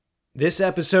This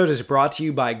episode is brought to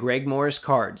you by Greg Morris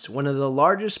Cards, one of the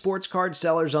largest sports card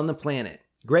sellers on the planet.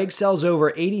 Greg sells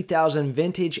over 80,000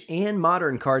 vintage and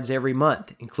modern cards every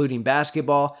month, including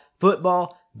basketball,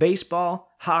 football,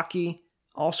 baseball, hockey,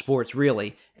 all sports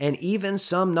really, and even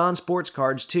some non-sports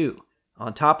cards too.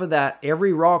 On top of that,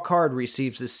 every raw card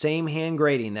receives the same hand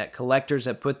grading that collectors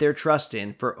have put their trust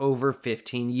in for over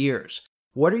 15 years.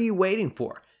 What are you waiting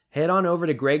for? Head on over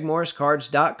to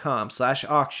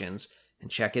gregmorriscards.com/auctions and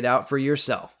check it out for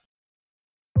yourself.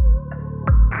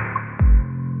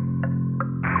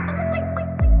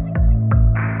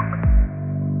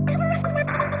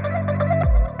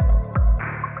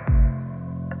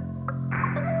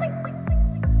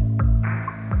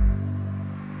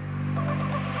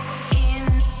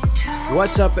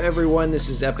 What's up, everyone? This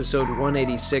is episode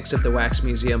 186 of the Wax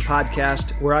Museum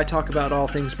podcast, where I talk about all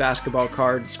things basketball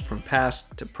cards from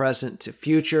past to present to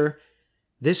future.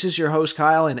 This is your host,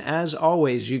 Kyle, and as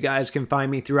always, you guys can find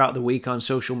me throughout the week on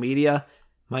social media.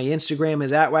 My Instagram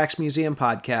is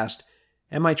 @WaxMuseumPodcast,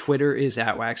 and my Twitter is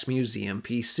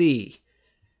 @WaxMuseumPC.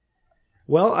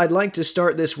 Well, I'd like to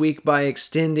start this week by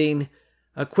extending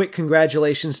a quick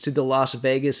congratulations to the Las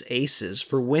Vegas Aces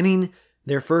for winning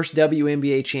their first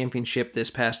WNBA championship this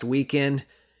past weekend.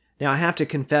 Now, I have to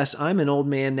confess, I'm an old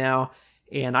man now,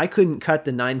 and I couldn't cut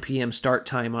the 9 p.m. start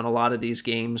time on a lot of these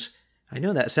games. I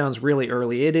know that sounds really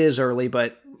early. It is early,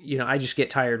 but I just get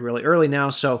tired really early now,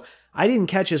 so I didn't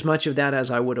catch as much of that as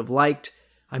I would have liked.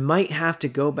 I might have to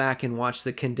go back and watch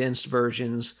the condensed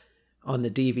versions on the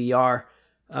DVR.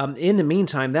 In the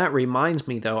meantime, that reminds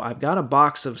me, though, I've got a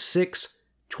box of 6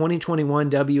 2021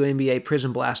 WNBA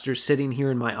Prison Blasters sitting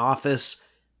here in my office.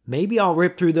 Maybe I'll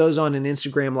rip through those on an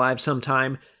Instagram Live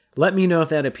sometime. Let me know if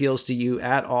that appeals to you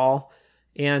at all.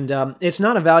 And it's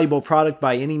not a valuable product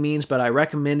by any means, but I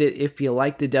recommend it if you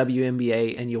like the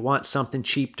WNBA and you want something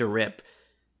cheap to rip.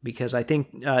 Because I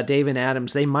think Dave and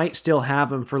Adams, they might still have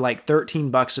them for like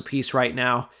 $13 a piece right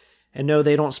now. And no,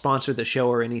 they don't sponsor the show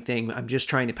or anything. I'm just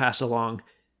trying to pass along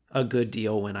a good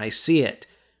deal when I see it.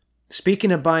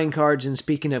 Speaking of buying cards and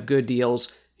speaking of good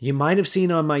deals, you might have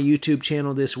seen on my YouTube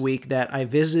channel this week that I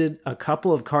visited a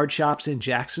couple of card shops in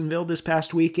Jacksonville this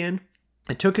past weekend.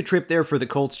 I took a trip there for the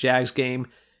Colts-Jags game,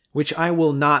 which I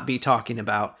will not be talking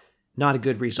about. Not a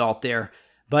good result there.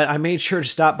 But I made sure to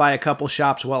stop by a couple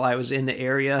shops while I was in the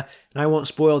area, and I won't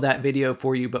spoil that video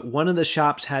for you, but one of the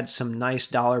shops had some nice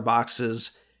dollar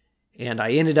boxes, and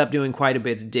I ended up doing quite a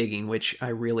bit of digging, which I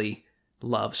really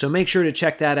love. So make sure to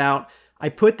check that out. I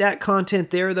put that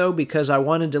content there, though, because I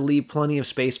wanted to leave plenty of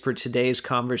space for today's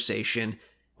conversation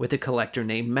with a collector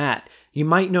named Matt. You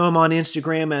might know him on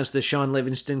Instagram as the Sean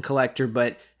Livingston Collector,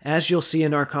 but as you'll see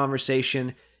in our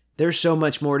conversation, there's so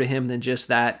much more to him than just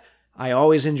that. I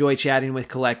always enjoy chatting with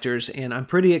collectors, and I'm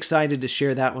pretty excited to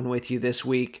share that one with you this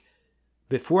week.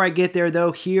 Before I get there,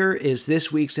 though, here is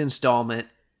this week's installment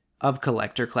of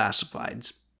Collector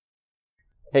Classifieds.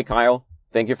 Hey, Kyle.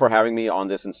 Thank you for having me on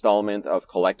this installment of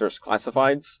Collectors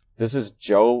Classifieds. This is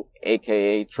Joe,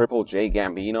 aka Triple J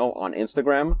Gambino on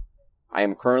Instagram. I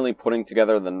am currently putting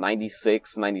together the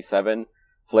 96-97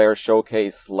 Flair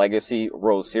Showcase Legacy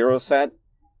Row Zero set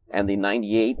and the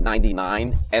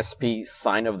 98-99 SP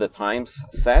Sign of the Times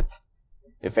set.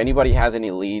 If anybody has any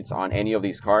leads on any of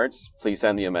these cards, please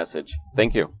send me a message.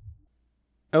 Thank you.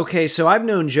 Okay, so I've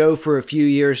known Joe for a few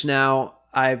years now.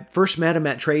 I first met him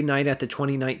at trade night at the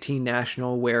 2019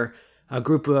 National, where a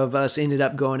group of us ended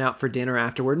up going out for dinner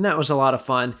afterward, and that was a lot of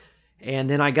fun.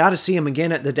 And then I got to see him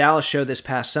again at the Dallas show this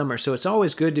past summer, so it's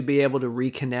always good to be able to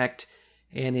reconnect.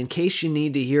 And in case you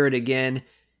need to hear it again,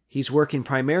 he's working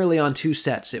primarily on 2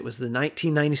 sets. It was the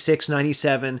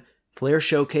 1996-97 Flair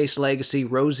Showcase Legacy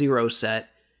Row Zero set,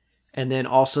 and then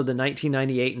also the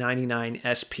 1998-99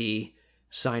 SP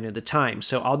Sign of the Time.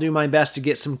 So I'll do my best to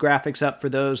get some graphics up for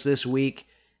those this week,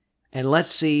 and let's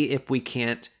see if we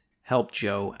can't help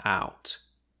Joe out.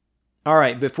 All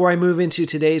right, before I move into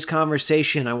today's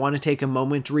conversation, I want to take a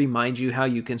moment to remind you how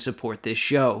you can support this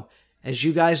show. As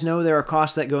you guys know, there are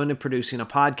costs that go into producing a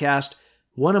podcast.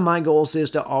 One of my goals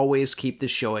is to always keep the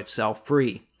show itself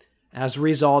free. As a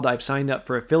result, I've signed up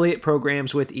for affiliate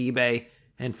programs with eBay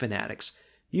and Fanatics.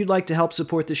 If you'd like to help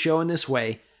support the show in this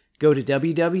way, go to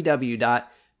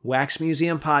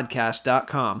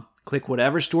www.waxmuseumpodcast.com, click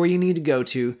whatever store you need to go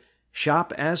to,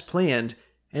 shop as planned,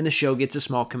 and the show gets a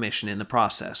small commission in the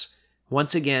process.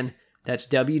 Once again, that's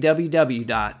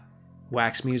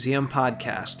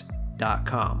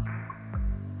www.waxmuseumpodcast.com.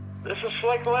 This is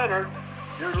Slick Leonard.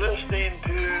 You're listening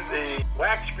to the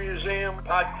Wax Museum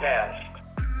Podcast.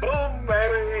 Boom,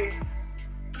 baby!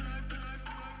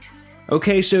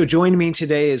 Okay, so joining me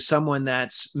today is someone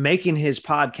that's making his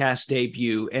podcast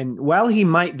debut. And while he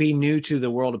might be new to the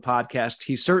world of podcast,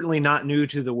 he's certainly not new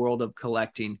to the world of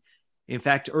collecting. In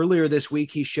fact, earlier this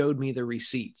week, he showed me the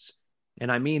receipts.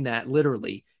 And I mean that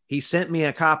literally. He sent me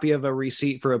a copy of a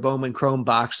receipt for a Bowman Chrome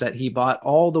box that he bought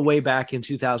all the way back in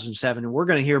 2007. And we're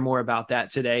going to hear more about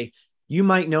that today. You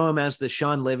might know him as the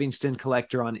Sean Livingston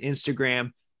Collector on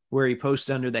Instagram, where he posts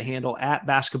under the handle at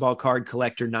Basketball Card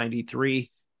Collector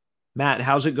 93. Matt,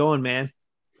 how's it going, man?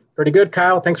 Pretty good,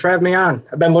 Kyle. Thanks for having me on.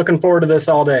 I've been looking forward to this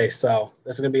all day, so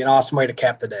this is going to be an awesome way to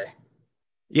cap the day.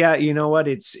 Yeah, you know what?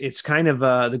 It's kind of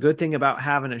the good thing about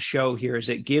having a show here is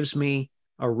it gives me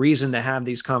a reason to have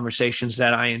these conversations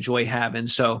that I enjoy having.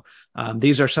 So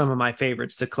these are some of my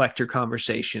favorites, the collector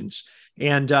conversations.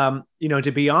 And,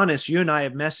 to be honest, you and I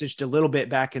have messaged a little bit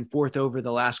back and forth over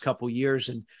the last couple of years.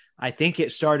 And I think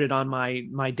it started on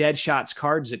my Dead Shots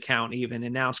Cards account even,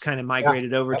 and now it's kind of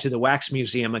migrated over to the Wax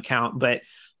Museum account. But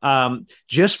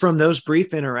just from those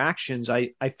brief interactions,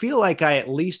 I feel like I at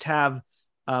least have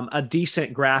a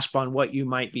decent grasp on what you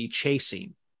might be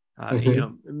chasing.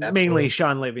 Mainly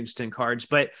Sean Livingston cards,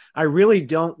 but I really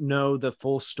don't know the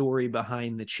full story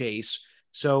behind the chase.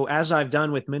 So as I've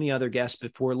done with many other guests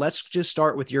before, let's just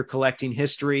start with your collecting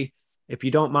history. If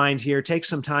you don't mind here, take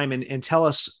some time and tell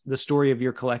us the story of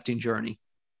your collecting journey.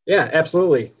 Yeah,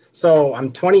 absolutely. So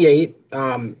I'm 28.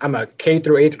 I'm a K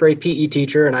through 8th grade PE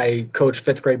teacher, and I coach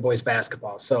 5th grade boys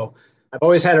basketball. So I've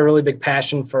always had a really big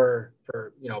passion for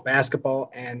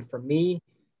basketball. And for me,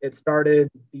 it started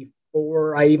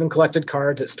before I even collected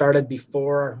cards. It started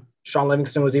before Sean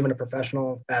Livingston was even a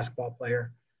professional basketball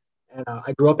player. And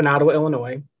I grew up in Ottawa,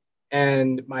 Illinois,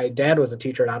 and my dad was a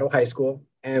teacher at Ottawa High School,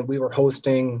 and we were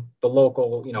hosting the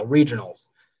local, regionals.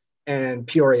 And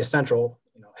Peoria Central,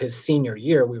 his senior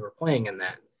year, we were playing in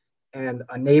that. And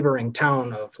a neighboring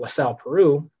town of LaSalle,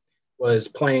 Peru, was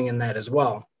playing in that as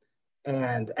well.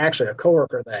 And actually, a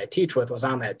coworker that I teach with was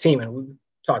on that team, and we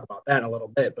talk about that in a little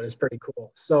bit, but it's pretty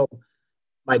cool. So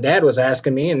my dad was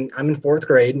asking me, and I'm in 4th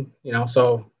grade,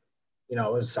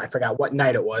 I forgot what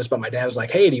night it was, but my dad was like,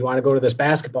 "Hey, do you want to go to this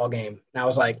basketball game?" And I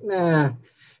was like, "Nah,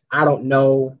 I don't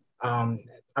know."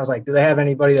 I was like, "Do they have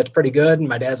anybody that's pretty good?" And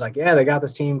my dad's like, "Yeah, they got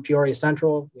this team, Peoria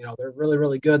Central. They're really,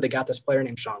 really good. They got this player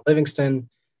named Sean Livingston.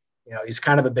 He's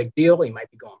kind of a big deal. He might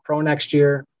be going pro next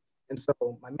year." And so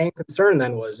my main concern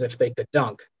then was if they could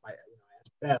dunk. I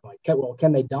asked my dad, I'm like,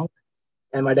 can they dunk?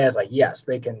 And my dad's like, "Yes,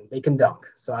 they can dunk."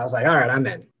 So I was like, "All right, I'm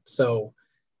in." So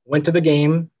went to the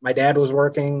game. My dad was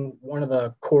working one of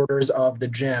the quarters of the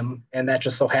gym, and that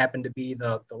just so happened to be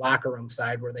the locker room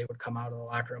side where they would come out of the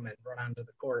locker room and run onto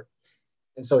the court.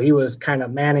 And so he was kind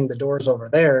of manning the doors over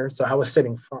there. So I was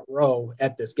sitting front row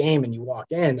at this game, and you walk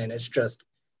in and it's just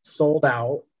sold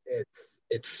out. It's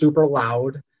super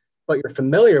loud, but you're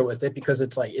familiar with it because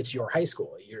it's your high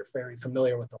school. You're very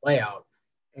familiar with the layout.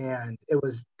 And it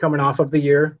was coming off of the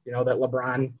year, that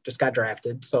LeBron just got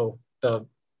drafted. So the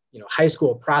high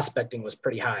school prospecting was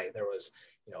pretty high. There was,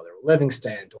 there were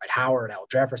Livingston, Dwight Howard, Al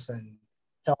Jefferson,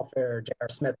 Telfair, J.R.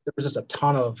 Smith. There was just a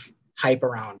ton of hype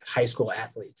around high school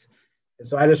athletes. And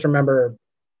so I just remember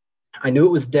I knew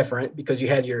it was different because you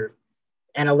had your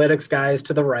analytics guys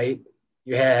to the right.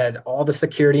 You had all the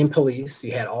security and police.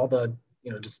 You had all the,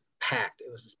 just packed.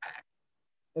 It was just packed.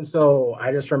 And so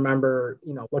I just remember,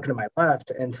 looking to my left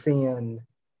and seeing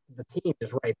the team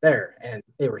is right there. And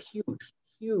they were huge.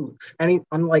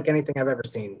 Unlike anything I've ever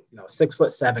seen,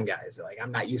 6'7" guys. Like,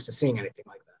 I'm not used to seeing anything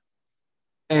like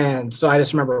that. And so I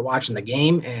just remember watching the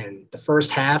game, and the first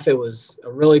half, it was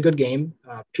a really good game.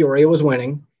 Peoria was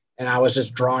winning, and I was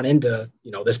just drawn into,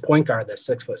 this point guard that's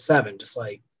 6'7", just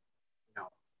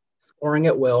scoring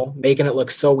at will, making it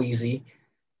look so easy.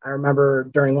 I remember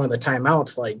during one of the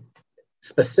timeouts,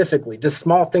 specifically, just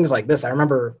small things like this. I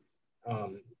remember,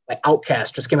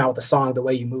 Outkast just came out with a song, "The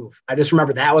Way You Move." I just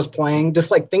remember that was playing,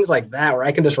 just things like that, where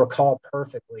I can just recall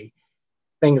perfectly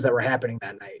things that were happening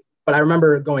that night. But I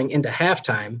remember going into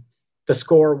halftime, the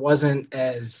score wasn't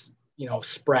as,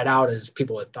 spread out as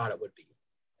people had thought it would be.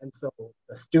 And so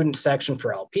the student section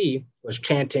for LP was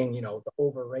chanting, the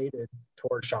overrated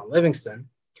towards Sean Livingston.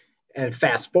 And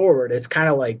fast forward, it's kind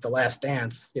of like The Last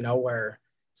Dance, where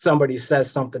somebody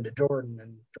says something to Jordan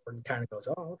and Jordan kind of goes,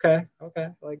 "Oh, okay.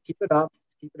 Keep it up,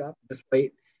 just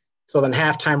wait." So then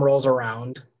halftime rolls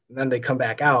around, and then they come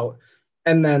back out,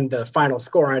 and then the final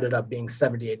score ended up being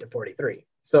 78-43.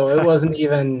 So it wasn't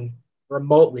even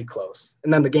remotely close.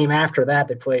 And then the game after that,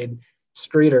 they played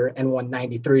Streeter and won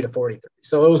 93-43.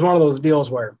 So it was one of those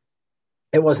deals where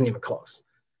it wasn't even close.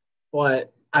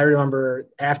 But I remember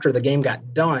after the game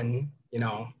got done,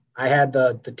 I had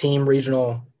the team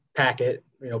regional packet,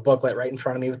 booklet right in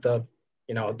front of me with the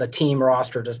the team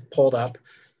roster just pulled up,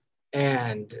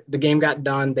 and the game got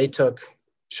done. They took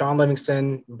Sean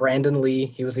Livingston, Brandon Lee.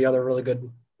 He was the other really good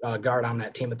guard on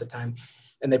that team at the time.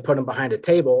 And they put him behind a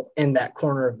table in that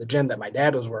corner of the gym that my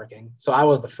dad was working. So I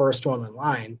was the first one in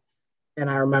line. And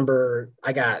I remember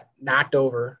I got knocked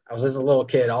over. I was just a little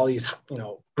kid. All these,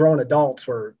 grown adults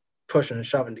were pushing and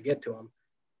shoving to get to him.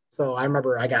 So I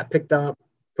remember I got picked up,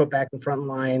 put back in front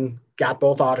line, got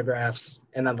both autographs.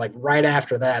 And then like right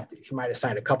after that, he might have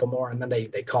signed a couple more. And then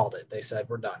they called it. They said,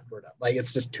 we're done. Like,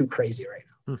 it's just too crazy right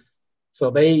now. So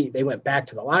they went back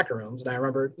to the locker rooms. And I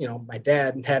remember, my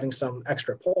dad having some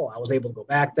extra pull. I was able to go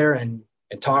back there and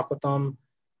talk with them.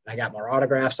 And I got more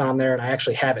autographs on there. And I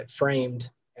actually have it framed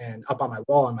and up on my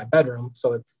wall in my bedroom.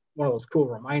 So it's one of those cool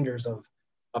reminders of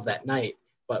that night.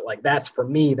 But like, that's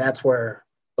where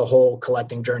the whole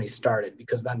collecting journey started,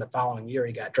 because then the following year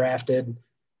he got drafted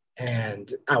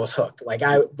and I was hooked.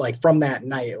 From that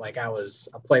night, I was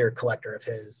a player collector of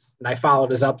his, and I followed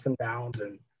his ups and downs.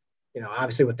 And,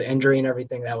 obviously with the injury and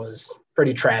everything, that was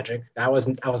pretty tragic. I was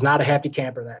not a happy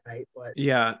camper that night, but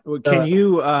yeah. Can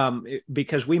you,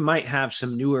 because we might have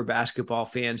some newer basketball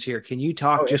fans here, can you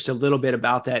talk just a little bit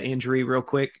about that injury real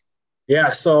quick?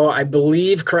 Yeah. So I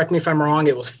believe, correct me if I'm wrong,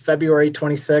 it was February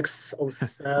 26th,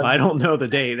 07. I don't know the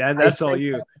date. That's all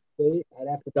you. I'd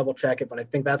have to double check it, but I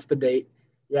think that's the date.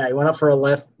 Yeah. He went up for a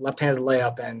left-handed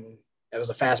layup, and it was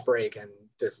a fast break and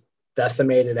just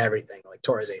decimated everything. Like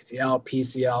tore his ACL,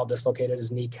 PCL, dislocated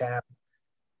his kneecap.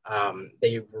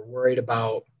 They were worried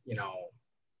about,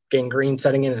 gangrene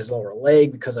setting in his lower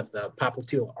leg because of the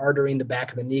popliteal artery in the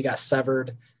back of the knee got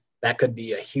severed. That could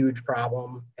be a huge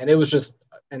problem. And it was just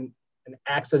an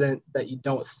accident that you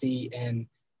don't see in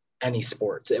any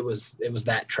sports. It was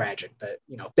that tragic that,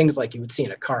 things like you would see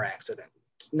in a car accident.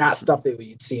 It's not stuff that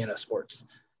you'd see in a sports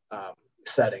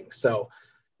setting. So,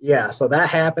 yeah, so that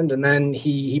happened. And then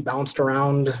he bounced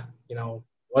around,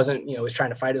 wasn't, he was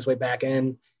trying to fight his way back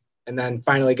in, and then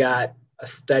finally got a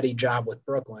steady job with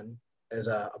Brooklyn as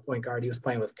a point guard. He was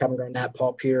playing with Kevin Garnett,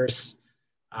 Paul Pierce,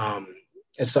 and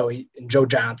Joe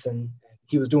Johnson.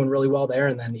 He was doing really well there,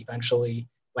 and then eventually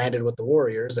landed with the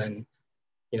Warriors. And,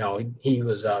 he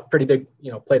was pretty big,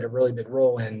 played a really big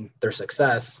role in their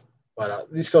success. But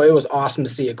so it was awesome to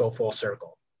see it go full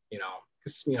circle,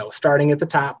 starting at the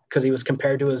top, because he was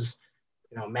compared to his,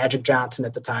 Magic Johnson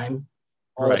at the time,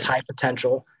 all this high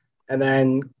potential, and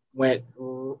then went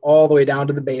all the way down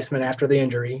to the basement after the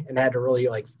injury and had to really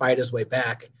fight his way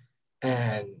back.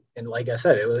 And like I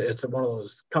said, it's one of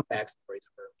those comeback stories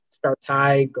where it starts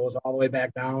high, goes all the way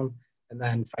back down, and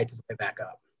then fights his way back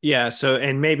up. Yeah. So,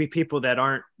 and maybe people that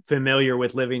aren't familiar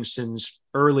with Livingston's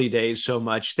early days so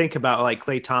much, think about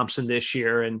Klay Thompson this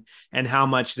year and how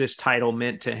much this title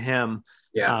meant to him.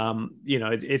 Yeah.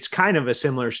 It's kind of a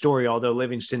similar story, although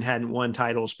Livingston hadn't won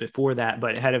titles before that,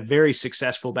 but had a very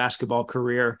successful basketball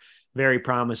career, very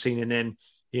promising. And then,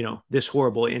 this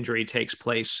horrible injury takes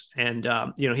place. And,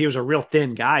 he was a real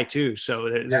thin guy too. So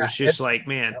there's just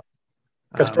man.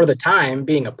 Because for the time,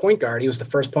 being a point guard, he was the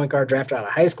first point guard drafted out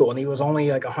of high school, and he was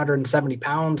only 170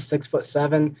 pounds,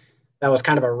 6'7". That was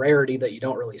kind of a rarity that you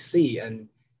don't really see. And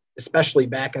especially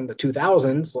back in the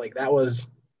 2000s, that was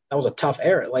a tough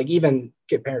era. Even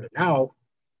compared to now,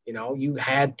 you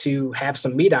had to have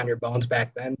some meat on your bones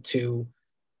back then to,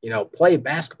 play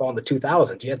basketball in the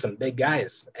 2000s. You had some big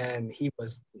guys, and he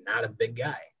was not a big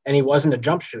guy, and he wasn't a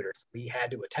jump shooter, so he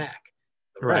had to attack.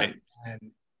 Right.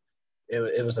 And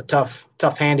it was a tough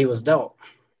hand he was dealt.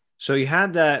 So you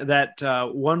had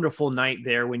that wonderful night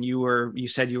there when you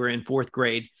said you were in fourth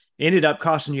grade. It ended up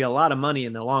costing you a lot of money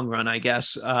in the long run, I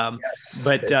guess. Yes.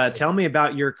 But tell me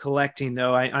about your collecting,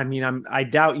 though. I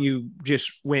doubt you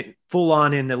just went full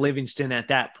on into Livingston at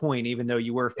that point, even though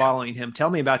you were following him. Tell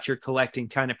me about your collecting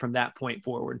kind of from that point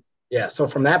forward. Yeah. So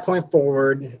from that point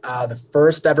forward, the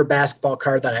first ever basketball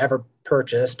card that I ever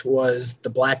purchased was the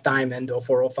Black Diamond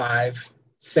 0405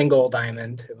 single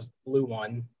diamond. It was the blue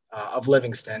one of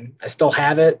Livingston. I still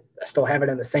have it. I still have it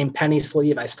in the same penny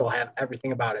sleeve. I still have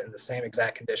everything about it in the same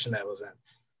exact condition that it was in.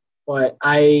 But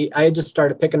I just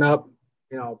started picking up,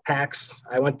 packs.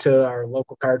 I went to our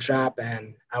local card shop,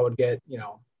 and I would get,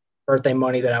 birthday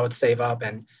money that I would save up,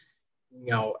 and,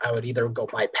 I would either go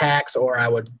buy packs, or I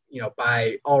would,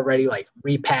 buy already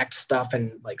repacked stuff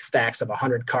and stacks of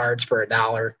 100 cards for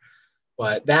 $1.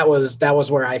 But that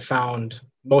was where I found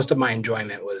most of my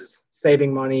enjoyment, was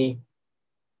saving money,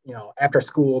 after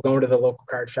school, going to the local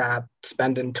card shop,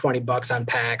 spending $20 on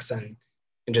packs and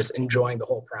just enjoying the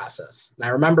whole process. And I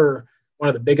remember one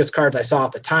of the biggest cards I saw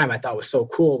at the time I thought was so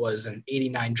cool was an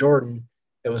 '89 Jordan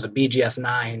It was a BGS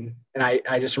 9. And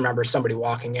I just remember somebody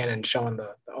walking in and showing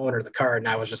the owner the card. And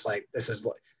I was just like, this is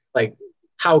like,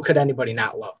 how could anybody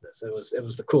not love this? It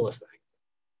was the coolest thing.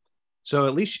 So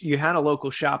at least you had a local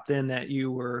shop then that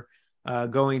you were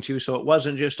going to. So it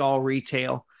wasn't just all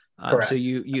retail. So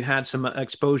you had some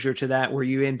exposure to that. Were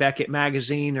you in Beckett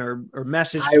Magazine or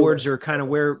message boards or kind of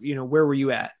where were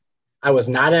you at? I was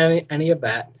not in any of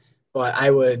that, but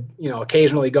I would,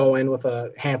 occasionally go in with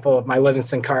a handful of my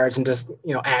Livingston cards and just,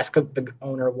 ask the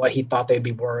owner what he thought they'd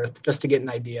be worth just to get an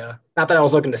idea. Not that I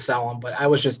was looking to sell them, but I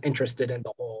was just interested in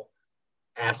the whole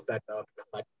aspect of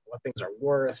like what things are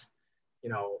worth.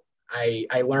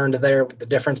 I learned there the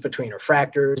difference between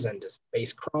refractors and just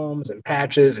base chromes and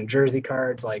patches and jersey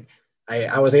cards. Like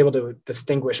I was able to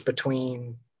distinguish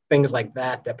between things like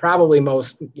that probably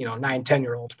most,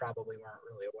 9-10-year-olds probably weren't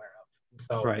really aware of.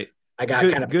 So right. I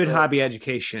got kind of good hobby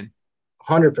education.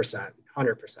 100%.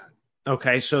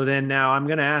 Okay. So then now I'm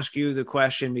going to ask you the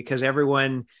question, because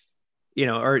everyone,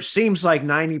 or it seems like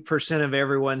 90% of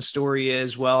everyone's story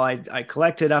is, well, I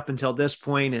collected up until this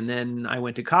point, and then I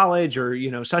went to college,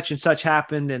 or, such and such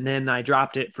happened, and then I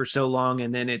dropped it for so long.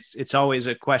 And then it's always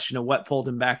a question of what pulled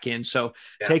him back in. So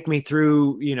take me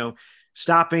through,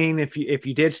 stopping, if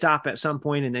you did stop at some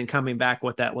point, and then coming back,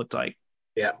 what that looked like.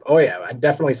 Yeah. Oh yeah. I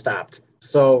definitely stopped.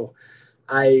 So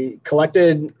I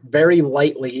collected very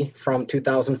lightly from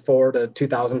 2004 to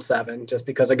 2007, just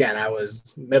because, again, I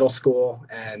was middle school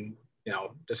and,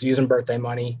 just using birthday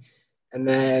money. And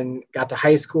then got to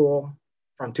high school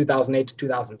from 2008 to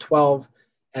 2012.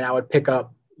 And I would pick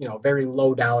up, very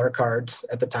low dollar cards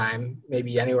at the time,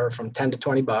 maybe anywhere from 10 to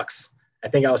 20 bucks. I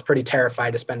think I was pretty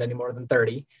terrified to spend any more than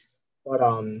 30. But,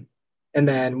 and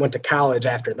then went to college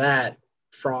after that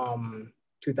from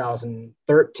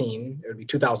 2013, it would be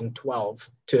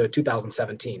 2012 to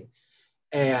 2017.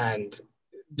 And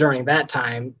during that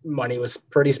time, money was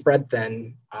pretty spread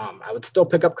thin. I would still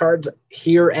pick up cards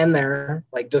here and there,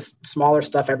 like just smaller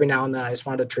stuff every now and then. I just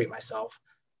wanted to treat myself.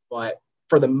 But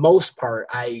for the most part,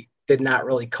 I did not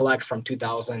really collect from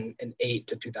 2008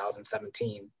 to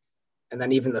 2017. And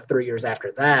then even the 3 years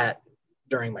after that,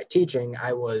 during my teaching,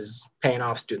 I was paying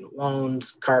off student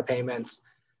loans, car payments.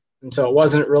 And so it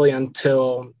wasn't really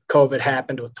until COVID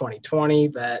happened with 2020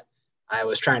 that I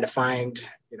was trying to find,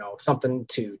 something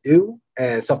to do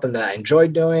and something that I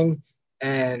enjoyed doing.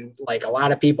 And like a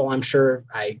lot of people, I'm sure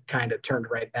I kind of turned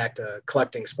right back to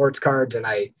collecting sports cards, and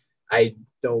I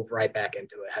dove right back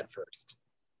into it head first.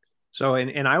 So,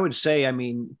 and I would say, I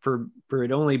mean, for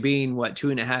it only being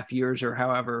 2.5 years or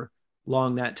however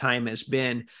long that time has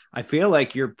been, I feel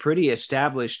like you're pretty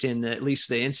established in at least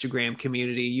the Instagram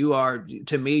community.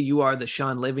 To me, you are the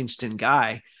Sean Livingston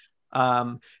guy.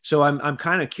 So I'm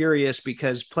kind of curious,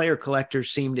 because player collectors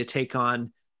seem to take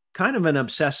on kind of an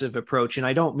obsessive approach. And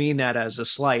I don't mean that as a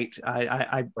slight.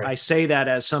 I say that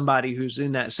as somebody who's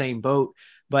in that same boat,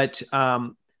 but,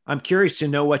 I'm curious to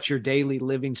know what your daily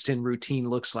Livingston routine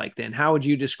looks like then. How would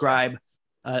you describe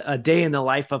a day in the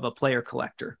life of a player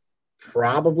collector?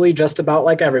 Probably just about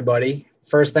like everybody.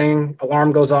 First thing,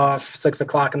 alarm goes off, 6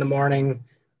 o'clock in the morning,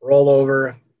 roll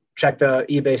over, check the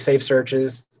eBay safe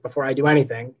searches before I do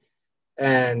anything,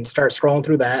 and start scrolling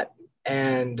through that.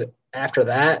 And after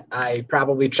that, I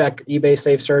probably check eBay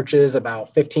safe searches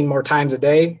about 15 more times a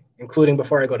day, including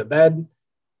before I go to bed.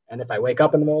 And if I wake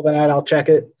up in the middle of the night, I'll check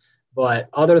it. But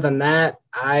other than that,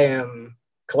 I am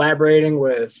collaborating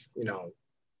with,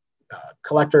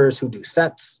 collectors who do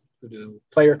sets, who do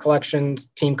player collections,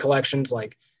 team collections.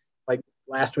 Like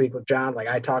last week with John, like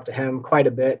I talked to him quite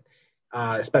a bit,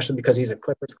 especially because he's a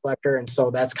Clippers collector. And so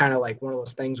that's kind of like one of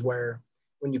those things where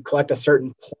when you collect a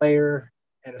certain player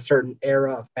in a certain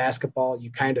era of basketball,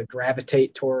 you kind of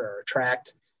gravitate toward or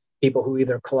attract people who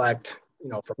either collect,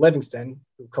 for Livingston,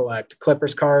 who collect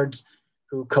Clippers cards,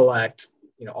 who collect,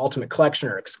 Ultimate Collection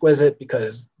or Exquisite,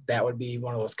 because that would be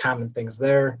one of those common things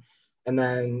there. And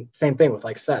then same thing with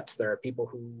like sets. There are people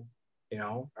who,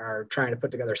 are trying to put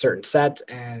together certain sets.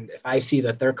 And if I see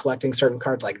that they're collecting certain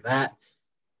cards like that,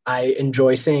 I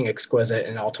enjoy seeing Exquisite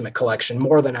and Ultimate Collection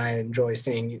more than I enjoy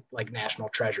seeing like National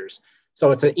Treasures. So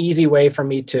it's an easy way for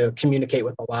me to communicate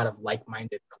with a lot of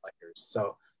like-minded collectors.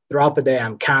 So throughout the day,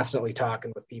 I'm constantly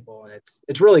talking with people, and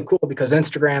it's really cool because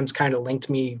Instagram's kind of linked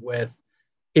me with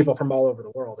people from all over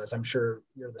the world, as I'm sure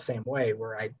you're the same way,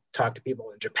 where I talk to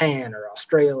people in Japan or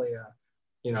Australia,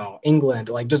 England,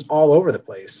 like just all over the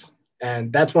place.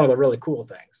 And that's one of the really cool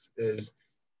things, is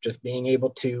just being able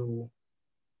to,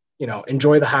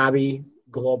 enjoy the hobby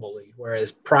globally.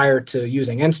 Whereas prior to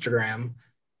using Instagram,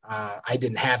 I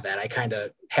didn't have that. I kind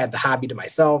of had the hobby to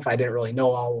myself. I didn't really know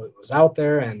all what was out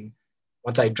there. And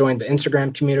once I joined the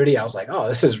Instagram community, I was like, oh,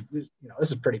 this is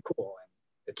pretty cool.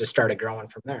 And it just started growing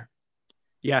from there.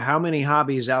 Yeah. How many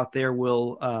hobbies out there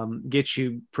will get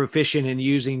you proficient in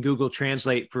using Google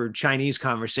Translate for Chinese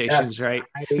conversations, Yes, right?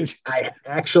 I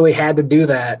actually had to do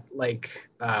that. Like,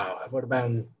 it would have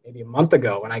been maybe a month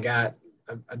ago when I got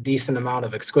a decent amount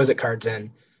of exquisite cards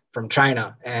in from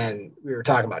China, and we were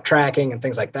talking about tracking and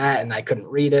things like that, and I couldn't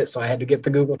read it, so I had to get the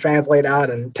Google Translate out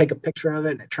and take a picture of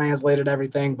it, and it translated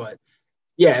everything. But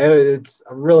yeah, it's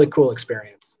a really cool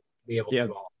experience to be able to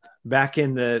do all. Back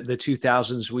in the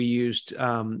 2000s, we used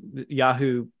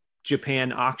Yahoo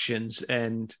Japan auctions,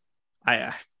 and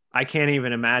I can't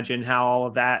even imagine how all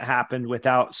of that happened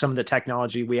without some of the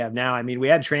technology we have now. I mean, we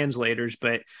had translators,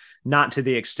 but not to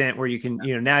the extent where you can,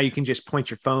 now you can just point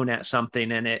your phone at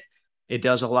something and it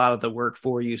does a lot of the work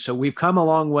for you. So we've come a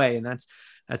long way, and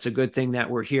that's a good thing that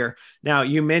we're here. Now,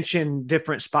 you mentioned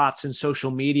different spots in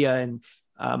social media, and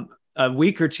a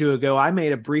week or two ago, I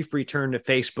made a brief return to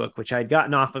Facebook, which I'd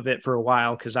gotten off of it for a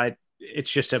while because it's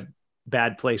just a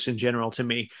bad place in general to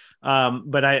me.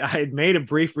 But I had made a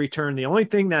brief return. The only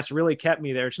thing that's really kept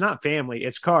me there, it's not family,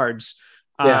 it's cards.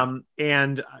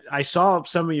 And I saw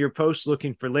some of your posts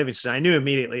looking for Livingston. I knew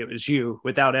immediately it was you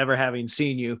without ever having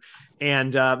seen you.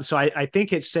 And so I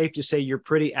think it's safe to say you're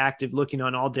pretty active looking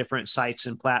on all different sites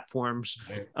and platforms.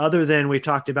 Right. Other than we've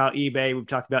talked about eBay, we've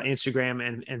talked about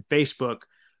Instagram and Facebook.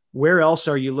 Where else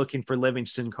are you looking for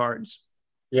Livingston cards?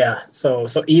 Yeah. So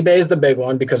eBay is the big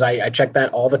one because I check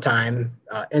that all the time.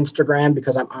 Instagram,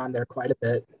 because I'm on there quite a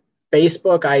bit.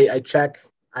 Facebook, I check.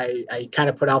 I kind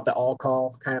of put out the all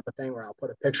call kind of a thing where I'll put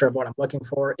a picture of what I'm looking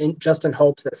for in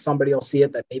hopes that somebody will see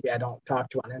it that maybe I don't talk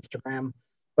to on Instagram.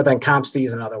 But then CompC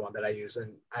is another one that I use.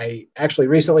 And I actually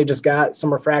recently just got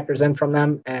some refractors in from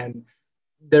them, and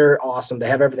they're awesome. They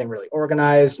have everything really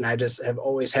organized, and I just have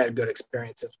always had good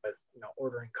experiences with,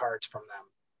 ordering cards from them.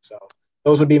 So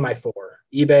those would be my four: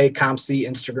 eBay, CompC,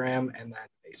 Instagram, and then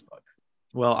Facebook.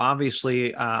 Well,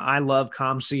 obviously, I love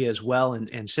CompC as well.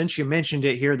 And since you mentioned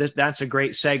it here, that's a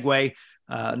great segue.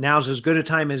 Now's as good a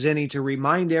time as any to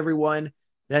remind everyone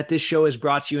that this show is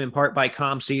brought to you in part by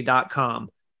CompC.com,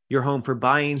 your home for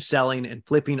buying, selling, and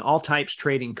flipping all types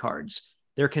trading cards.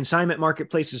 Their consignment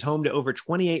marketplace is home to over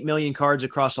 28 million cards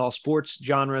across all sports,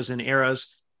 genres, and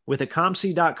eras. With a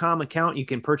CompC.com account, you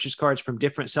can purchase cards from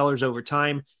different sellers over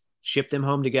time, ship them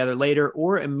home together later,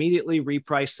 or immediately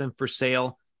reprice them for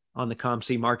sale on the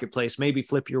CompC marketplace. Maybe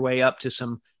flip your way up to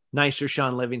some nicer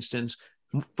Sean Livingstons.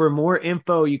 For more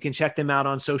info, you can check them out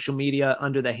on social media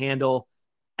under the handle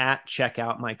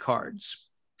 @checkoutmycards.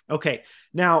 Okay,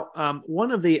 now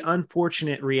one of the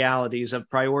unfortunate realities of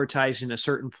prioritizing a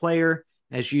certain player,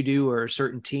 as you do, or a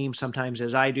certain team, sometimes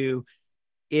as I do,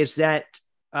 is that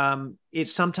it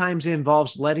sometimes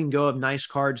involves letting go of nice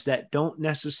cards that don't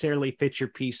necessarily fit your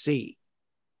PC.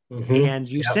 Mm-hmm. And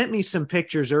you sent me some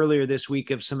pictures earlier this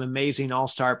week of some amazing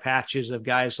all-star patches of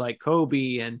guys like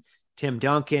Kobe and Tim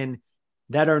Duncan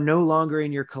that are no longer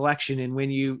in your collection. And when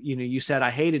you said, I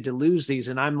hated to lose these,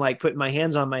 and I'm like putting my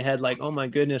hands on my head, like, oh my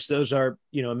goodness, those are,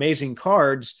 amazing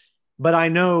cards. But I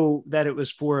know that it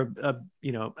was for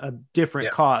a different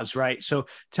cause, right? So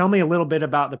tell me a little bit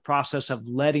about the process of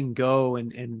letting go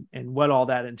and what all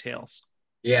that entails.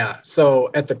 Yeah.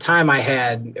 So at the time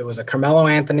it was a Carmelo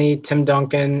Anthony, Tim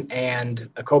Duncan, and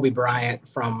a Kobe Bryant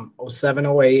from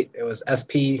 07-08. It was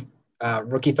SP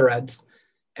rookie threads.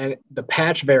 And the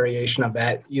patch variation of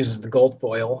that uses the gold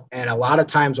foil. And a lot of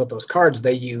times with those cards,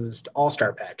 they used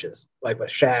all-star patches, like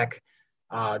with Shaq.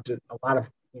 A lot of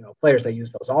players, they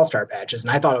use those all-star patches.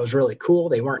 And I thought it was really cool.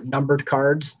 They weren't numbered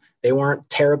cards. They weren't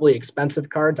terribly expensive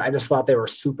cards. I just thought they were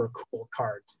super cool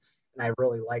cards. And I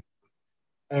really liked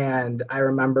them. And I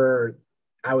remember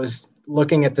I was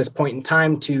looking at this point in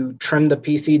time to trim the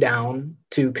PC down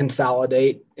to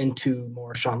consolidate into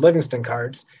more Sean Livingston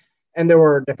cards. And there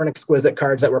were different exquisite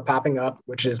cards that were popping up,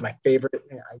 which is my favorite.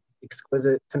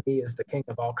 Exquisite to me is the king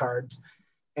of all cards.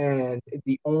 And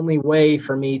the only way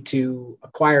for me to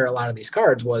acquire a lot of these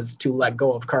cards was to let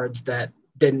go of cards that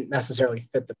didn't necessarily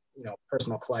fit the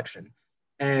personal collection.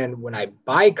 And when I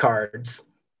buy cards,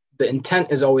 the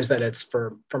intent is always that it's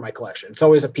for my collection. It's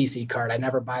always a PC card. I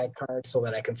never buy a card so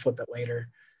that I can flip it later.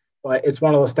 But it's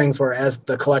one of those things where as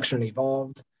the collection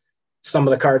evolved, some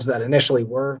of the cards that initially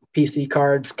were PC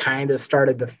cards kind of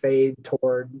started to fade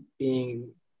toward being,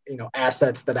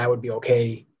 assets that I would be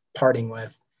okay parting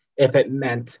with if it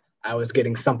meant I was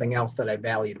getting something else that I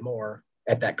valued more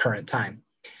at that current time.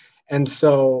 And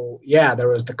so, there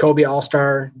was the Kobe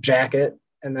All-Star jacket.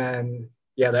 And then,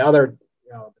 the other,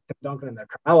 the Tim Duncan and the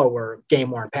Carmelo were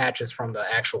game-worn patches from the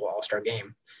actual All-Star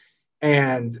game.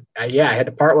 And, I had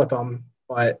to part with them.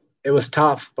 But it was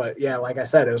tough, but yeah, like I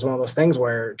said, it was one of those things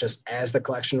where just as the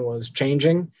collection was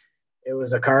changing, it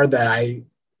was a card that I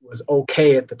was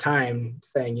okay at the time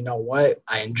saying, you know what,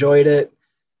 I enjoyed it.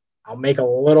 I'll make a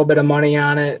little bit of money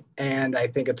on it, and I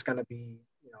think it's going to be,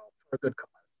 for a good cause.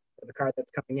 For the card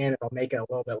that's coming in, it'll make it a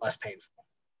little bit less painful.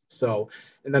 So,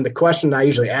 and then the question I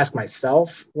usually ask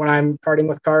myself when I'm parting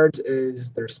with cards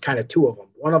is there's kind of two of them.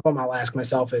 One of them I'll ask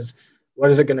myself is, what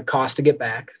is it going to cost to get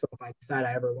back? So if I decide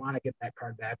I ever want to get that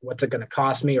card back, what's it going to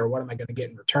cost me, or what am I going to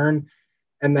get in return?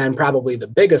 And then probably the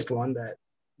biggest one that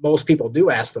most people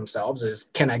do ask themselves is,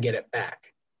 can I get it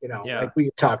back? Like we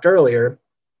talked earlier,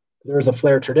 there's a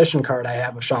Flair Tradition card I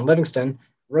have of Sean Livingston,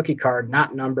 rookie card,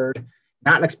 not numbered,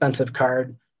 not an expensive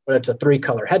card, but it's a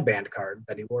 3-color headband card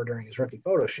that he wore during his rookie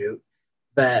photo shoot.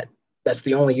 That's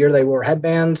the only year they wore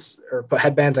headbands or put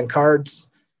headbands in cards,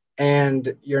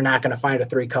 and you're not going to find a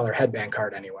 3-color headband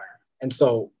card anywhere. And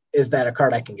so is that a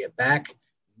card I can get back?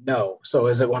 No. So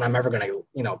is it one I'm ever going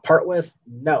to, part with?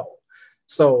 No.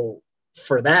 So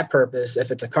for that purpose,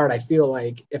 if it's a card I feel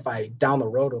like if I down the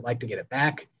road would like to get it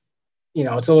back,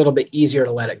 it's a little bit easier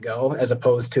to let it go, as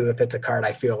opposed to if it's a card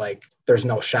I feel like there's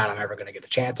no shot I'm ever going to get a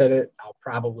chance at it, I'll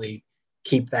probably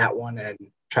keep that one and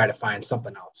try to find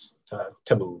something else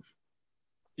to move.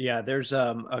 Yeah, there's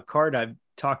a card I've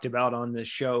talked about on this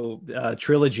show,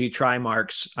 Trilogy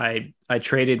Trimarks. I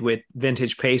traded with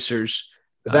Vintage Pacers.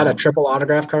 Is that a triple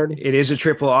autograph card? It is a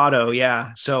triple auto,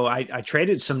 yeah. So I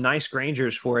traded some nice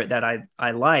Grangers for it that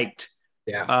I liked.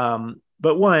 Yeah.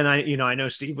 But one, I know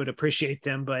Steve would appreciate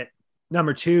them, but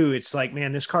number two, it's like,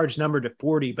 man, this card's numbered to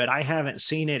 40, but I haven't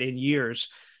seen it in years.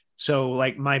 So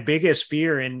like my biggest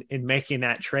fear in making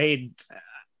that trade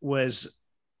was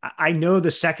I know the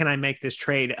second I make this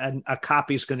trade, a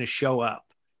copy is going to show up.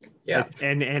 Yeah.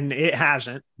 And it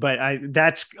hasn't, but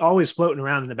that's always floating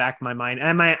around in the back of my mind.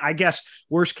 And I guess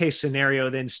worst case scenario,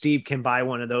 then Steve can buy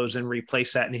one of those and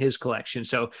replace that in his collection.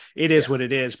 So it is what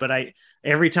it is. But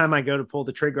every time I go to pull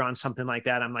the trigger on something like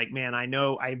that, I'm like, man, I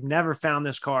know I've never found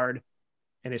this card,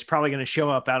 and it's probably going to show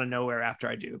up out of nowhere after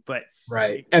I do. But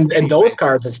right. And those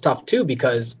cards, it's tough too,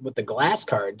 because with the glass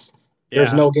cards,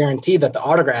 there's no guarantee that the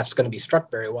autograph's going to be struck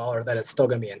very well or that it's still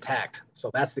going to be intact. So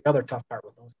that's the other tough part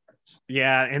with those cards.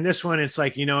 Yeah. And this one, it's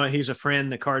like, he's a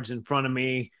friend, the card's in front of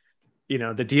me,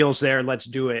 the deal's there, let's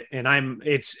do it. And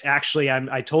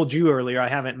I told you earlier, I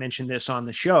haven't mentioned this on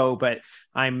the show, but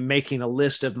I'm making a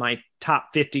list of my top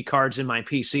 50 cards in my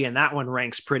PC, and that one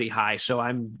ranks pretty high. So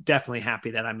I'm definitely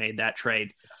happy that I made that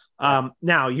trade.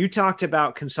 Now you talked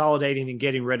about consolidating and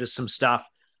getting rid of some stuff.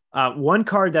 One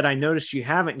card that I noticed you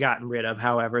haven't gotten rid of,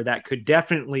 however, that could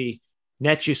definitely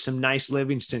net you some nice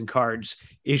Livingston cards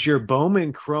is your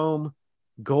Bowman Chrome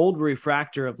gold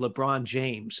refractor of LeBron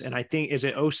James. And I think, is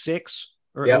it 06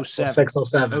 or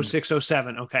 07?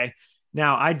 0607. Okay.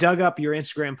 Now I dug up your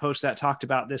Instagram post that talked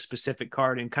about this specific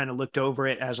card and kind of looked over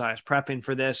it as I was prepping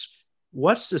for this.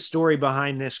 What's the story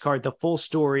behind this card, the full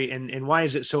story, and why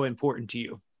is it so important to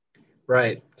you?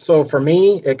 Right. So for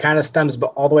me, it kind of stems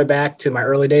all the way back to my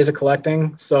early days of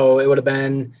collecting. So it would have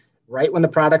been right when the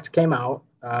product came out.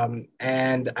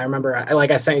 And I remember,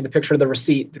 I sent you the picture of the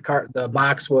receipt. The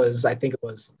box was, I think it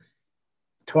was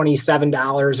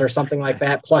 $27 or something like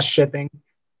that, plus shipping.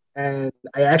 And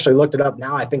I actually looked it up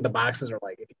now. I think the boxes are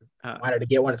like, if you wanted to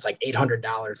get one, it's like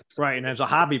 $800. Right. And there's a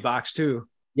hobby box too.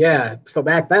 Yeah. So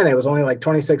back then it was only like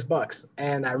 $26.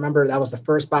 And I remember that was the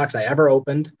first box I ever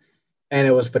opened. And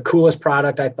it was the coolest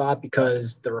product, I thought,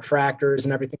 because the refractors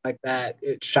and everything like that,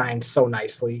 it shined so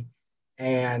nicely.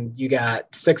 And you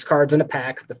got 6 cards in a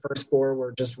pack. The first 4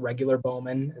 were just regular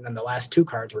Bowman, and then the last 2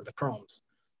 cards were the Chromes.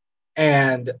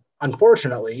 And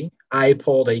unfortunately, I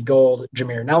pulled a gold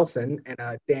Jameer Nelson and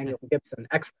a Daniel Gibson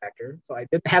X Factor. So I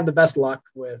didn't have the best luck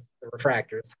with the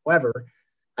refractors. However,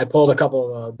 I pulled a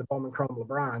couple of the Bowman Chrome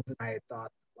LeBrons, and I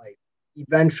thought, like,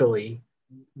 eventually,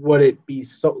 wouldn't it be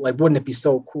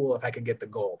so cool if I could get the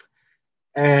gold?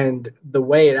 And the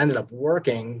way it ended up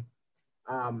working,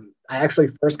 I actually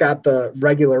first got the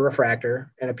regular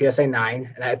refractor and a PSA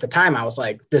 9. And at the time I was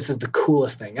like, this is the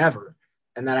coolest thing ever.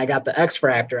 And then I got the X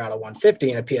Fractor out of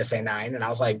 150 and a PSA 9. And I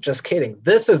was like, just kidding.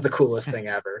 This is the coolest thing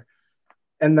ever.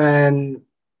 And then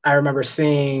I remember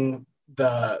seeing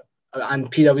on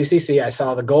PWCC, I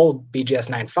saw the gold BGS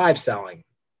 9.5 selling.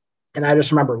 And I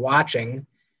just remember watching,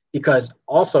 because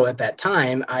also at that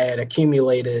time I had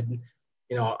accumulated,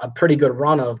 a pretty good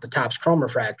run of the Topps Chrome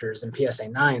refractors and PSA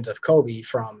 9s of Kobe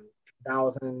from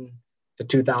 2000 to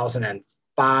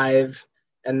 2005.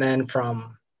 And then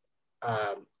from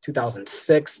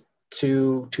 2006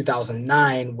 to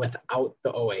 2009 without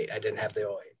the 08. I didn't have the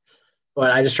 08.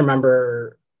 But I just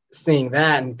remember seeing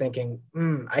that and thinking,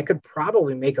 I could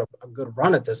probably make a good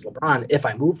run at this LeBron if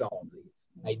I moved all of these.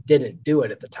 I didn't do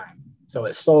it at the time. So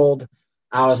it sold.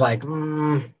 I was like,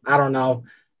 I don't know.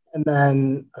 And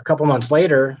then a couple months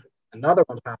later, another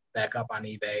one popped back up on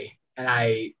eBay. And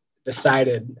I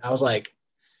decided, I was like,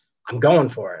 I'm going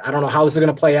for it. I don't know how this is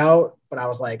going to play out, but I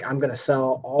was like, I'm going to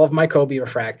sell all of my Kobe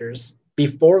refractors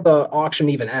before the auction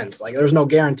even ends. Like, there's no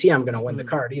guarantee I'm going to win the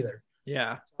card either.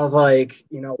 Yeah. So I was like,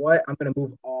 you know what? I'm going to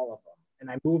move all of them. And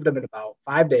I moved them in about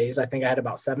 5 days. I think I had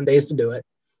about 7 days to do it.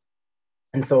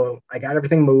 And so I got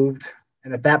everything moved.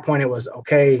 And at that point, it was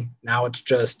okay. Now it's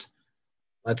just,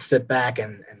 let's sit back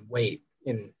and wait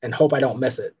and hope I don't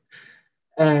miss it.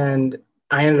 And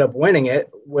I ended up winning it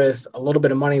with a little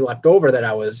bit of money left over that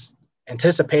I was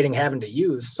anticipating having to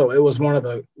use. So it was one of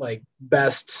the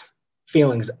best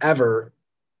feelings ever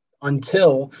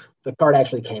until the card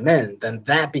actually came in. Then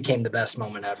that became the best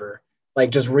moment ever. Like,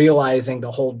 just realizing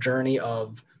the whole journey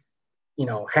of,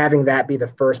 having that be the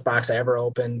first box I ever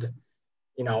opened,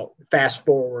 fast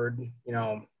forward,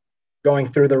 going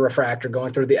through the refractor,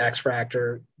 going through the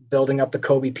X-Fractor, building up the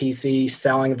Kobe PC,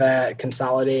 selling that,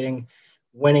 consolidating,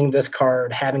 winning this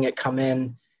card, having it come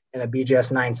in a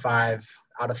BGS 9.5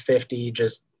 out of 50,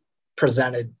 just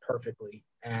presented perfectly.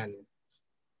 And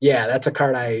yeah, that's a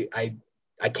card I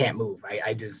can't move.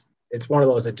 I just, it's one of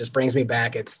those that just brings me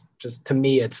back. It's just, to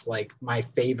me, it's like my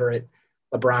favorite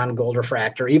LeBron gold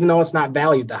refractor, even though it's not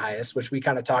valued the highest, which we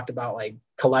kind of talked about, like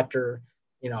collector,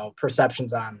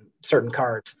 perceptions on certain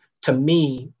cards. To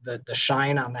me, the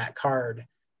shine on that card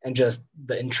and just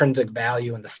the intrinsic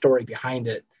value and the story behind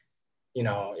it,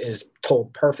 is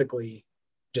told perfectly,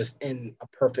 just in a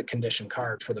perfect condition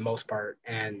card for the most part.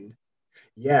 And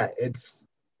yeah, it's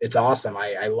awesome.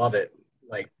 I love it.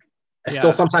 Like, I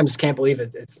still sometimes can't believe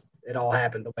it all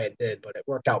happened the way it did, but it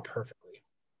worked out perfectly.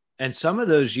 And some of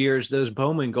those years, those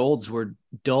Bowman Golds were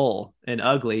dull and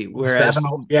ugly. Whereas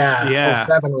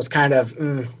 07 was kind of,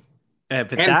 but and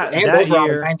that those were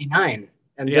year, out of 99,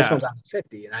 and this one's out of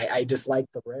 50. And I just like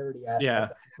the rarity aspect. Yeah,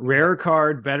 rarer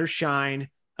card, better shine,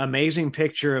 amazing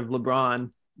picture of LeBron.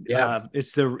 Yeah,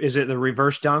 is it the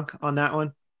reverse dunk on that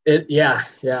one? Yeah.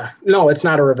 No, it's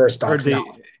not a reverse dunk.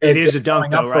 It is a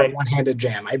dunk, though, right? For a one-handed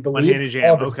jam, I believe. One-handed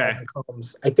jam. Okay.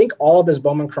 Chromes, I think all of his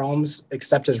Bowman Chromes,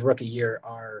 except his rookie year,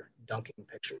 are dunking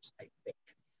pictures. I think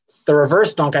the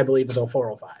reverse dunk, I believe, is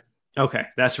 0405. Okay,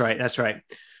 that's right.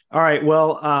 All right.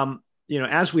 Well,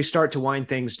 as we start to wind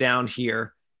things down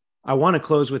here, I want to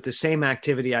close with the same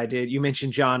activity I did. You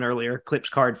mentioned John earlier, Clips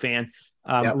card fan.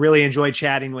 Really enjoyed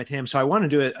chatting with him. So I want to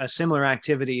do a similar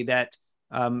activity that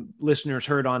listeners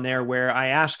heard on there, where I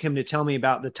asked him to tell me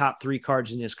about the top 3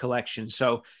 cards in his collection.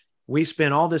 So we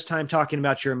spent all this time talking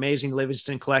about your amazing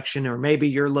Livingston collection, or maybe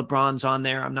your LeBron's on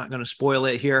there. I'm not going to spoil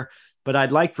it here, but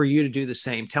I'd like for you to do the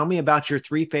same. Tell me about your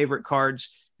 3 favorite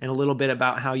cards and a little bit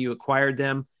about how you acquired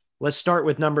them. Let's start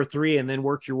with number 3 and then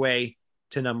work your way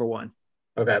to number 1.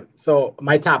 Okay. So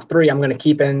my top 3, I'm going to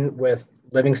keep in with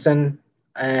Livingston,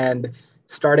 and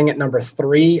starting at number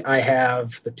 3, I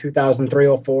have the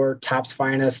 2003-04 Topps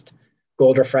Finest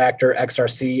Gold Refractor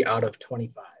XRC out of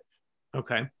 25.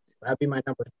 Okay. So that'd be my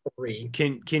number 3.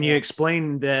 Can you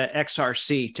explain the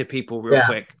XRC to people real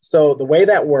quick? So the way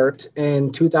that worked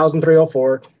in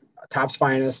 2003-04 Topps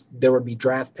Finest, there would be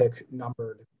draft pick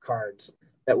numbered cards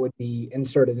that would be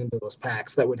inserted into those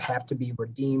packs that would have to be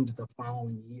redeemed the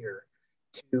following year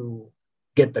to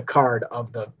get the card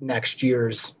of the next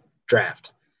year's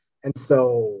draft. And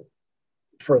so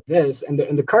for this, and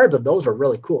the cards of those are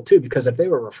really cool too, because if they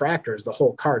were refractors, the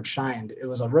whole card shined. It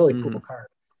was a really cool card.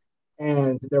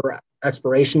 And there were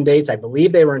expiration dates. I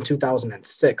believe they were in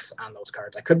 2006 on those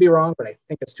cards. I could be wrong, but I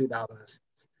think it's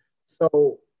 2006.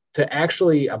 So to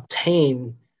actually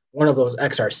obtain one of those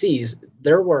XRCs,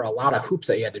 there were a lot of hoops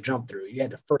that you had to jump through. You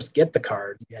had to first get the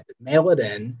card. You had to mail it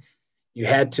in. You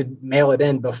had to mail it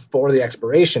in before the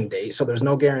expiration date. So there's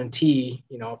no guarantee,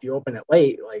 if you open it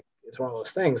late, like, it's one of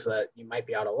those things that you might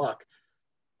be out of luck.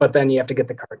 But then you have to get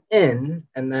the card in,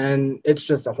 and then it's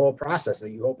just a whole process that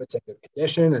you hope it's in good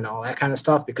condition and all that kind of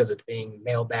stuff, because it's being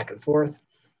mailed back and forth.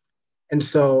 And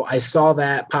so I saw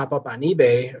that pop up on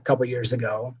eBay a couple years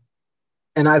ago,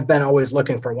 and I've been always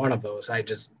looking for one of those. I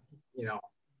just,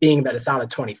 being that it's out of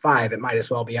 25, it might as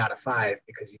well be out of 5,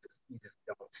 because you just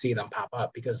don't see them pop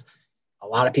up, because a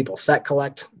lot of people set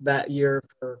collect that year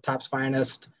for Topps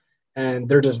Finest, and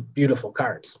they're just beautiful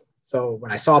cards. So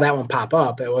when I saw that one pop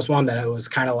up, it was one that it was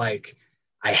kind of like,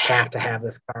 I have to have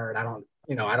this card. I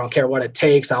don't care what it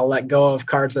takes. I'll let go of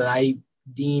cards that I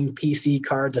deem PC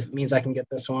cards if it means I can get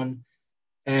this one.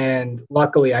 And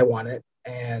luckily I won it.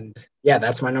 And yeah,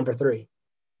 that's my number 3.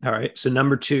 All right. So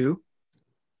number 2.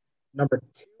 number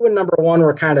 2 and number 1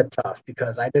 were kind of tough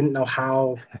because I didn't know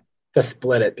how to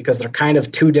split it because they're kind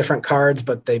of 2 different cards,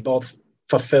 but they both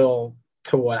fulfill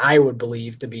to what I would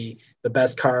believe to be the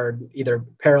best card, either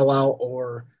parallel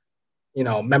or,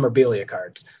 memorabilia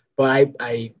cards. But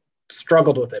I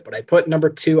struggled with it. But I put number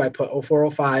 2, I put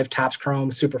 0405 Topps Chrome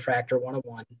Superfractor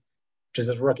 101, which is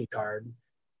his rookie card.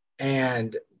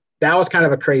 And that was kind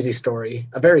of a crazy story,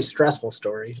 a very stressful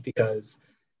story because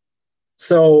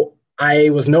I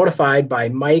was notified by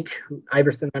Mike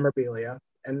Iverson Memorabilia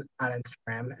and on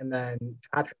Instagram, and then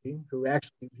Tatri, who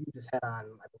actually he just had on,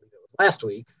 I believe it was last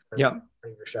week for the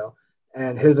previous show,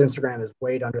 and his Instagram is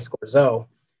Wade_Zoe.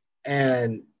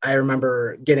 And I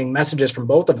remember getting messages from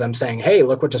both of them saying, "Hey,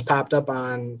 look what just popped up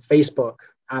on Facebook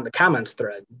on the comments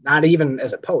thread." Not even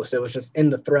as a post; it was just in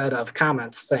the thread of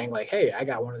comments saying, like, "Hey, I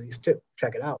got one of these too.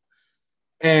 Check it out."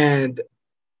 And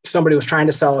somebody was trying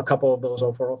to sell a couple of those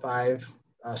 0405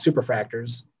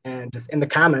 Superfractors, and just in the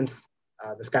comments,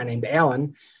 this guy named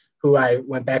Alan, who I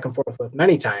went back and forth with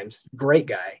many times, great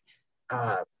guy,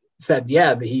 said,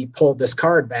 yeah, he pulled this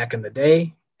card back in the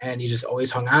day, and he just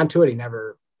always hung on to it. He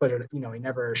never put it, he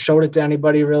never showed it to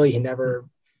anybody really. He never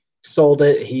sold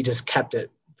it. He just kept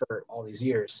it for all these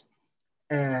years.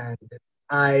 And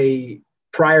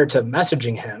prior to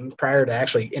messaging him, prior to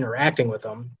actually interacting with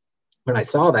him, when I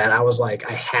saw that, I was like,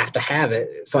 I have to have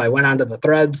it. So I went onto the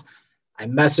threads. I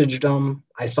messaged them.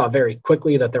 I saw very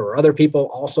quickly that there were other people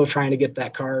also trying to get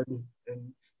that card.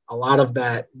 And a lot of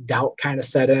that doubt kind of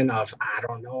set in of, I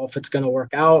don't know if it's going to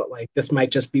work out. Like, this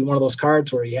might just be one of those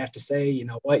cards where you have to say, you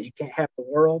know what, you can't have the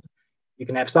world. You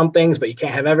can have some things, but you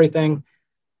can't have everything.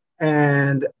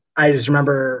 And I just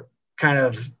remember kind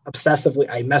of obsessively,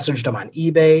 I messaged them on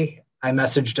eBay. I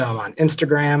messaged them on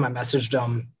Instagram. I messaged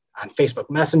them on Facebook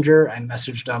Messenger. I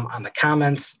messaged them on the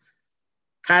comments.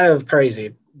 Kind of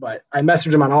crazy, but I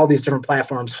messaged him on all these different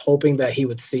platforms, hoping that he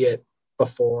would see it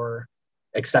before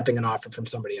accepting an offer from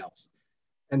somebody else.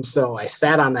 And so I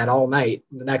sat on that all night.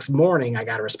 The next morning, I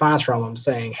got a response from him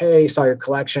saying, hey, saw your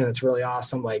collection. It's really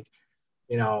awesome. Like,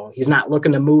 he's not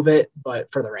looking to move it,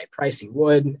 but for the right price, he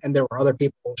would. And there were other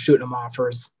people shooting him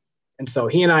offers. And so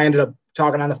he and I ended up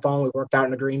talking on the phone. We worked out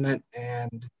an agreement,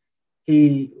 and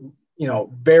he,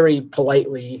 very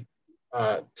politely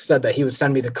said that he would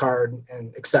send me the card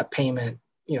and accept payment,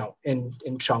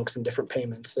 in chunks and different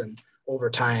payments and over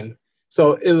time.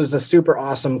 So it was a super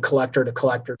awesome collector to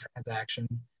collector transaction.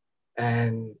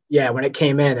 And yeah, when it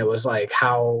came in, it was like,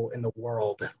 how in the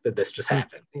world did this just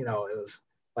happen? It was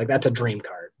like, that's a dream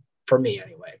card for me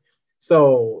anyway.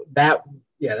 So that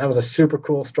was a super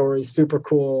cool story, super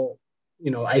cool.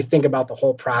 I think about the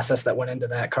whole process that went into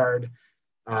that card,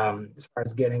 as far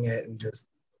as getting it and just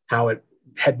how it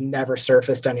had never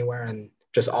surfaced anywhere and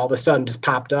just all of a sudden just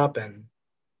popped up. And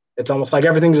it's almost like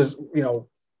everything just,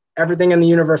 everything in the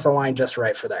universe aligned just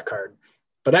right for that card.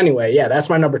 But anyway, yeah, that's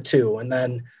my number 2. And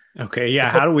then, okay. Yeah.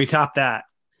 How do we top that?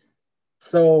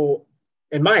 So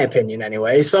in my opinion,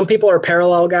 anyway, some people are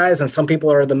parallel guys and some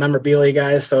people are the memorabilia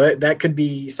guys. So that could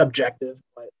be subjective,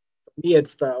 but for me,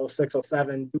 it's the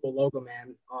 0607 dual logo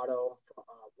man auto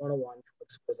 101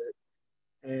 Exquisite.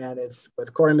 And it's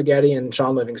with Corey Maggette and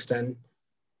Sean Livingston.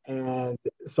 And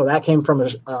so that came from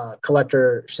a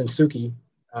collector, Shinsuke,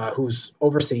 who's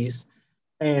overseas.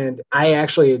 And I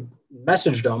actually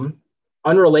messaged him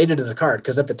unrelated to the card,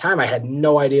 because at the time I had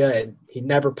no idea. He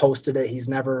never posted it. He's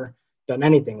never done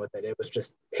anything with it. It was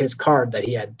just his card that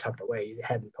he had tucked away. He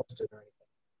hadn't posted or anything.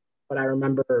 But I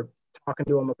remember talking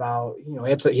to him about,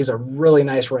 he's a really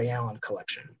nice Ray Allen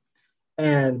collection.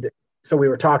 And so we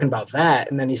were talking about that.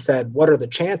 And then he said, what are the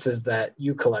chances that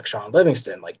you collect Sean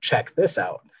Livingston? Like, check this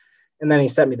out. And then he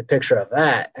sent me the picture of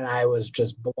that, and I was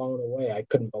just blown away. I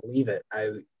couldn't believe it.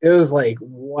 It was like,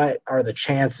 what are the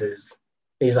chances?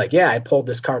 He's like, yeah, I pulled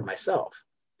this card myself.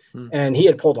 And he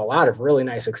had pulled a lot of really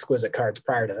nice exquisite cards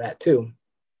prior to that too,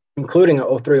 including a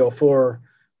 0304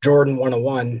 Jordan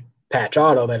 101 patch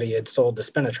auto that he had sold to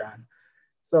Spinatron.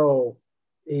 So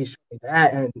he showed me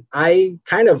that, and I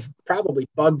kind of probably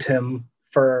bugged him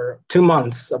for 2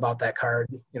 months about that card,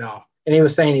 and he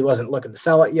was saying he wasn't looking to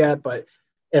sell it yet, but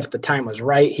if the time was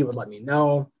right, he would let me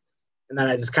know. And then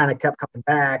I just kind of kept coming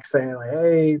back saying, like,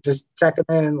 hey, just checking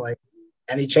in, like,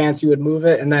 any chance you would move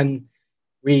it? And then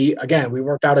we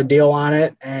worked out a deal on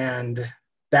it. And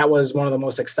that was one of the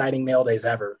most exciting mail days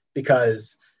ever,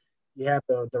 because you have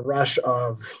the rush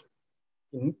of,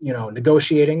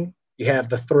 negotiating. You have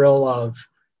the thrill of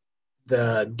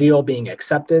the deal being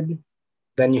accepted.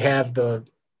 Then you have the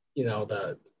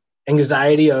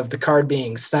anxiety of the card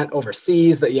being sent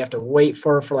overseas that you have to wait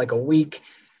for like a week.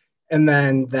 And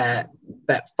then that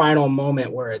final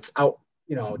moment where it's out,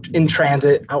 in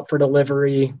transit out for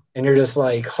delivery, and you're just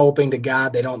like hoping to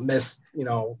God they don't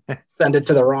send it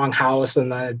to the wrong house,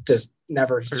 and then it just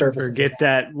never surfaces. Or get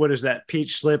that, what is that,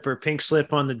 peach slip or pink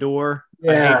slip on the door?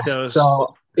 Yeah. I hate those.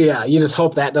 So yeah, you just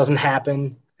hope that doesn't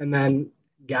happen. And then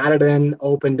got it in,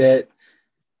 opened it,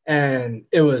 and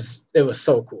it was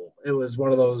so cool. It was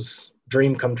one of those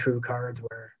dream come true cards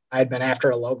where I'd been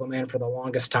after a logo man for the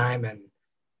longest time, and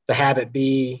to have it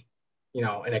be,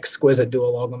 an exquisite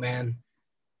dual logo man,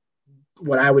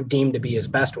 what I would deem to be his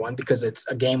best one, because it's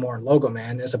a game worn logo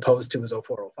man as opposed to his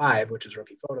 0405, which is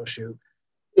rookie photo shoot.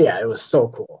 Yeah, it was so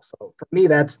cool. So for me,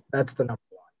 that's the number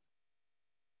one.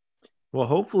 Well,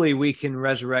 hopefully we can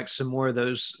resurrect some more of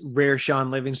those rare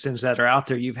Sean Livingstons that are out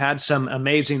there. You've had some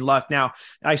amazing luck. Now,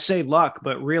 I say luck,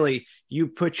 but really you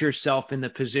put yourself in the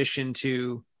position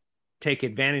to take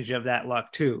advantage of that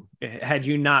luck too. Had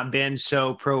you not been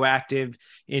so proactive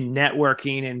in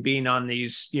networking and being on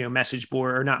these, message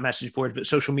board, or not message boards, but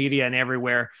social media and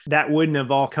everywhere, that wouldn't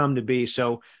have all come to be.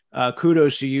 So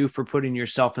kudos to you for putting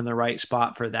yourself in the right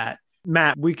spot for that.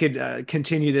 Matt, we could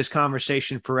continue this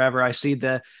conversation forever. I see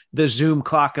the Zoom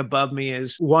clock above me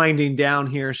is winding down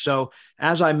here. So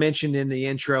as I mentioned in the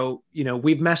intro,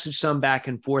 we've messaged some back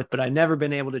and forth, but I've never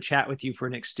been able to chat with you for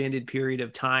an extended period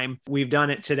of time. We've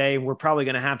done it today. We're probably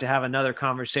going to have another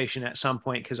conversation at some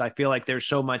point, because I feel like there's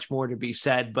so much more to be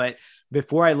said. But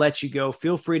before I let you go,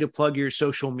 feel free to plug your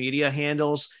social media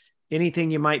handles,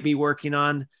 anything you might be working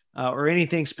on, or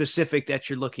anything specific that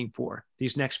you're looking for.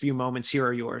 These next few moments here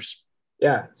are yours.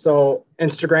 Yeah. So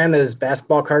Instagram is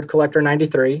basketball card collector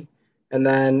 93. And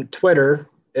then Twitter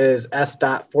is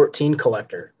s.14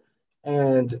 collector.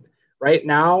 And right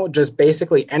now, just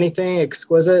basically anything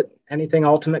exquisite, anything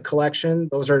ultimate collection,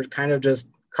 those are kind of just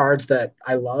cards that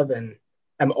I love and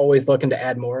I'm always looking to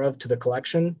add more of to the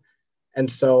collection. And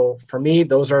so for me,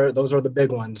 those are the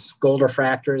big ones. Gold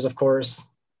refractors, of course.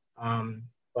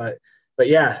 But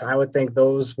yeah, I would think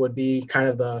those would be kind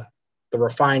of the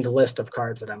refined list of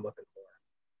cards that I'm looking for.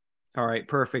 All right,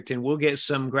 perfect. And we'll get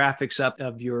some graphics up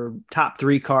of your top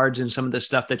 3 cards and some of the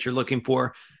stuff that you're looking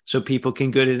for, so people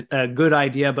can get a good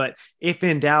idea. But if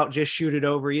in doubt, just shoot it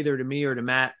over either to me or to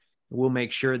Matt. We'll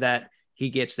make sure that he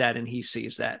gets that and he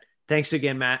sees that. Thanks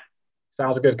again, Matt.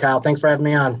 Sounds good, Kyle. Thanks for having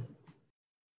me on.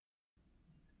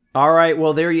 All right,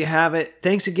 well, there you have it.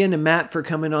 Thanks again to Matt for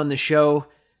coming on the show.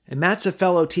 And Matt's a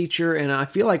fellow teacher, and I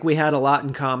feel like we had a lot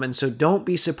in common, so don't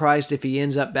be surprised if he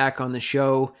ends up back on the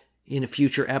show in a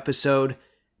future episode.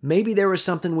 Maybe there was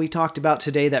something we talked about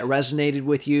today that resonated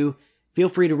with you. Feel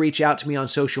free to reach out to me on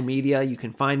social media. You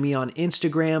can find me on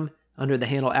Instagram under the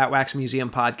handle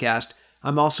 @WaxMuseumPodcast.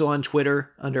 I'm also on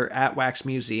Twitter under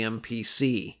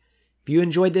 @WaxMuseumPC. If you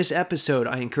enjoyed this episode,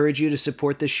 I encourage you to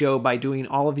support the show by doing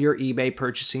all of your eBay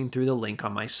purchasing through the link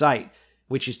on my site,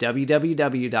 which is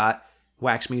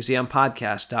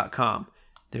www.waxmuseumpodcast.com.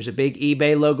 There's a big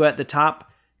eBay logo at the top.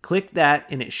 Click that,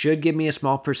 and it should give me a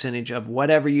small percentage of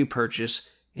whatever you purchase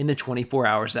in the 24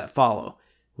 hours that follow.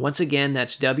 Once again,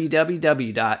 that's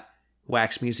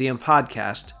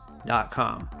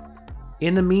www.waxmuseumpodcast.com.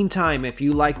 In the meantime, if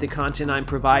you like the content I'm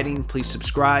providing, please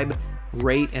subscribe,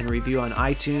 rate, and review on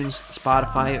iTunes,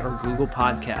 Spotify, or Google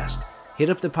Podcast. Hit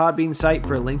up the Podbean site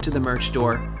for a link to the merch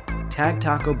store. Tag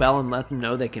Taco Bell and let them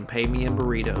know they can pay me in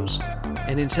burritos.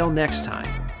 And until next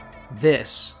time,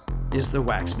 this is the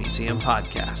Wax Museum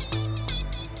Podcast.